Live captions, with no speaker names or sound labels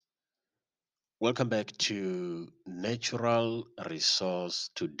Welcome back to Natural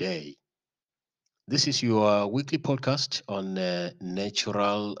Resource Today. This is your weekly podcast on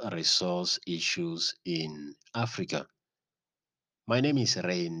natural resource issues in Africa. My name is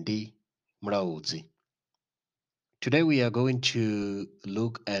Rendi Mraudzi. Today we are going to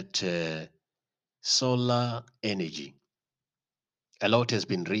look at solar energy. A lot has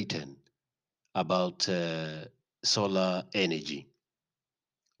been written about solar energy,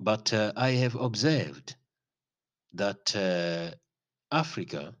 but I have observed that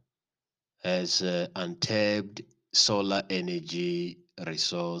Africa has untapped solar energy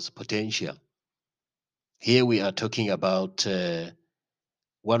resource potential. Here we are talking about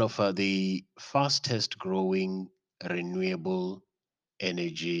one of the fastest growing renewable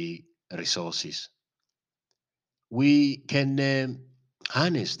energy resources. We can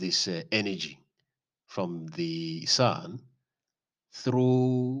harness this energy from the sun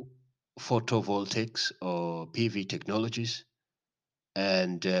through photovoltaics or PV technologies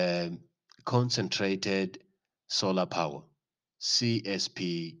and concentrated solar power,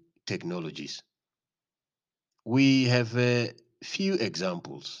 CSP technologies. We have a few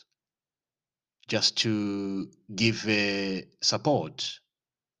examples just to give support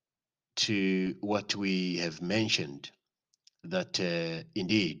to what we have mentioned that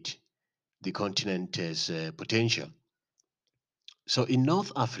indeed the continent has potential. So in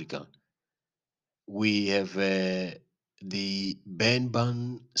North Africa, we have the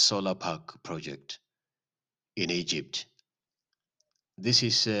Benban Solar Park project in Egypt. This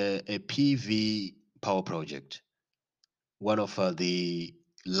is a PV power project, one of the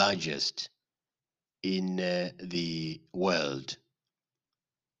largest in the world.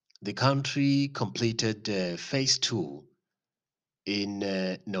 The country completed phase two in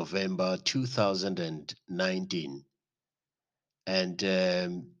November 2019, and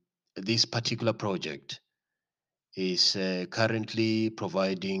this particular project is currently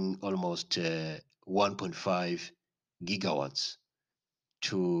providing almost 1.5 gigawatts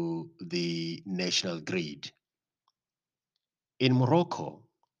to the national grid. In Morocco,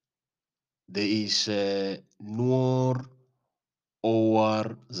 there is Noor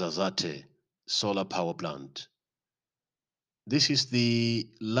Owar Zazate solar power plant. This is the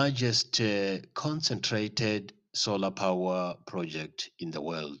largest concentrated solar power project in the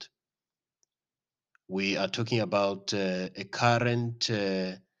world. We are talking about a current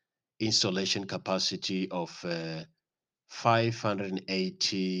installation capacity of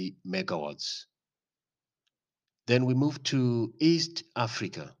 580 megawatts. Then we move to East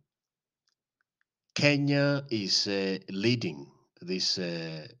Africa. Kenya is leading this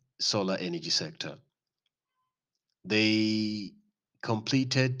solar energy sector. They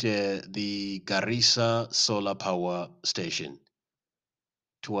completed the Garissa Solar Power Station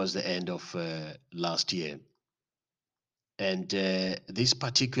towards the end of last year. And this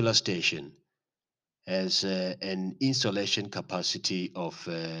particular station has an installation capacity of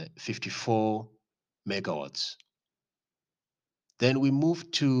 54 megawatts. Then we move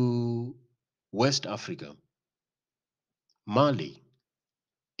to West Africa. Mali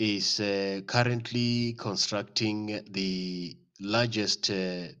is currently constructing the largest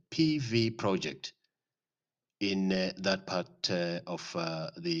PV project in that part of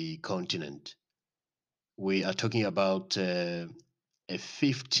the continent. We are talking about a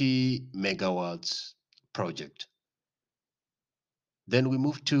 50 megawatts project. Then we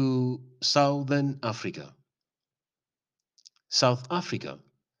move to Southern Africa. South Africa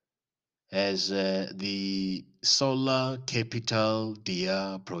has the Solar Capital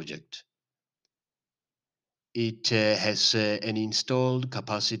DR project. It has an installed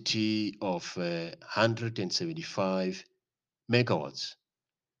capacity of 175 megawatts,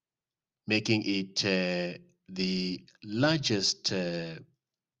 making it the largest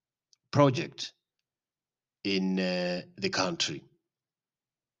project in the country.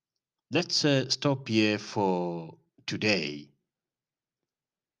 Let's stop here for today.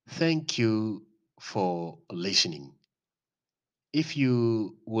 Thank you for listening. If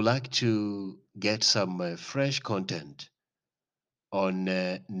you would like to get some fresh content on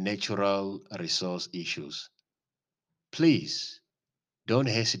natural resource issues, please don't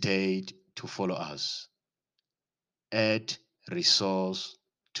hesitate to follow us at Resource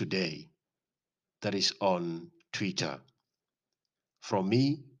Today, that is on Twitter. From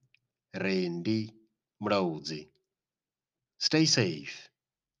me, Rendi Mraudzi. Stay safe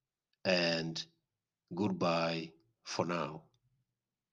and goodbye for now.